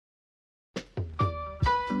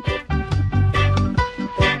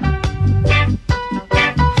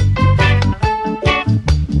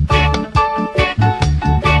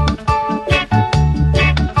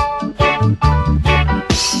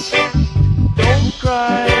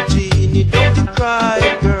cry, Jeannie, don't you cry,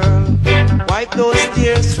 girl. Wipe those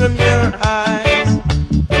tears from your eyes.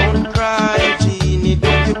 Don't cry, Jeannie,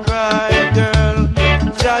 don't you cry, girl.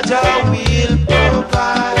 Jaja will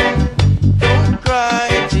provide. Don't cry,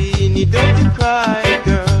 Jeannie, don't you cry,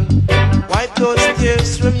 girl. Wipe those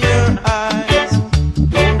tears from your eyes.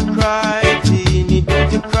 Don't cry, Jeannie,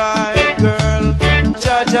 don't you cry, girl.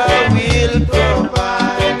 Jaja will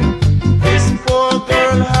provide. This poor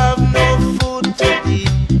girl have no food to eat.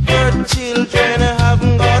 Her children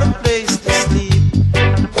haven't got a place to sleep.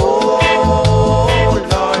 Oh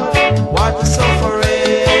Lord, what a sufferation.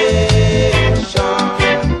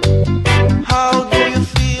 How do you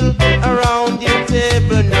feel around your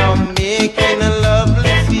table now, making a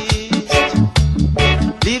lovely feast?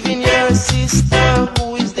 Leaving your sister who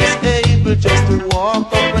is disabled just to walk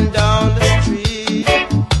up and down the street.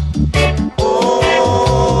 Oh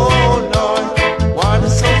Lord, what a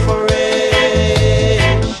sufferation.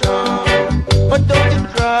 But don't you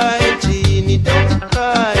cry, Jeannie, don't you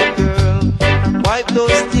cry, girl. Wipe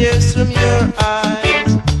those tears from your eyes.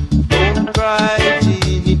 Don't cry,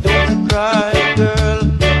 Jeannie, don't you cry, girl.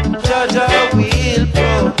 Jaja will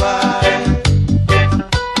provide.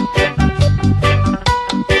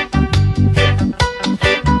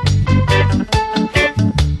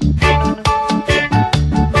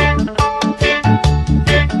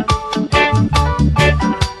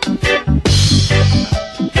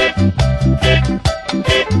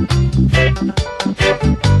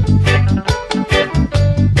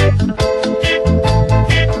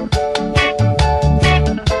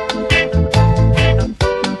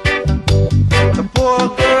 The poor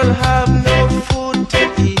girl have no food to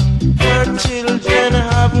eat. Her children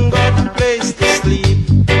haven't got a place to sleep.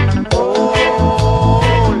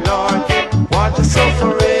 Oh Lord, what a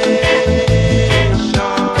sufferation.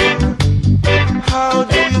 How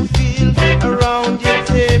do you feel around your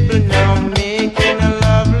table now, making a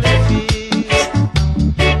lovely feast?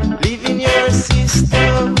 Leaving your sister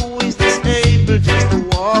who is disabled just to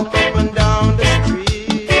walk up and down the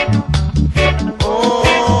street.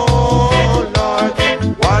 Oh Lord,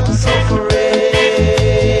 what a sufferation.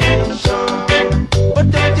 But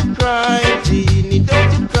don't you cry, Jeannie,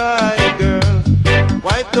 don't you cry, girl.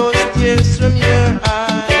 Wipe those tears from your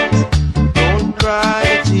eyes. Don't cry,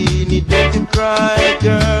 Jeannie, don't you cry,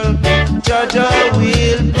 girl. Jaja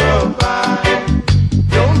will provide.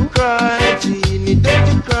 Don't cry, Jeannie, don't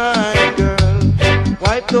you cry, girl.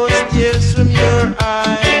 Wipe those tears from your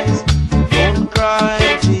eyes. Don't cry,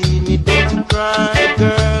 Jeannie, don't you cry,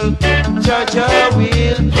 girl. Jaja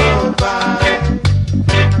will provide.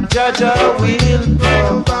 Jaja will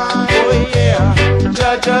provide. Oh yeah,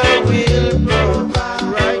 Jaja will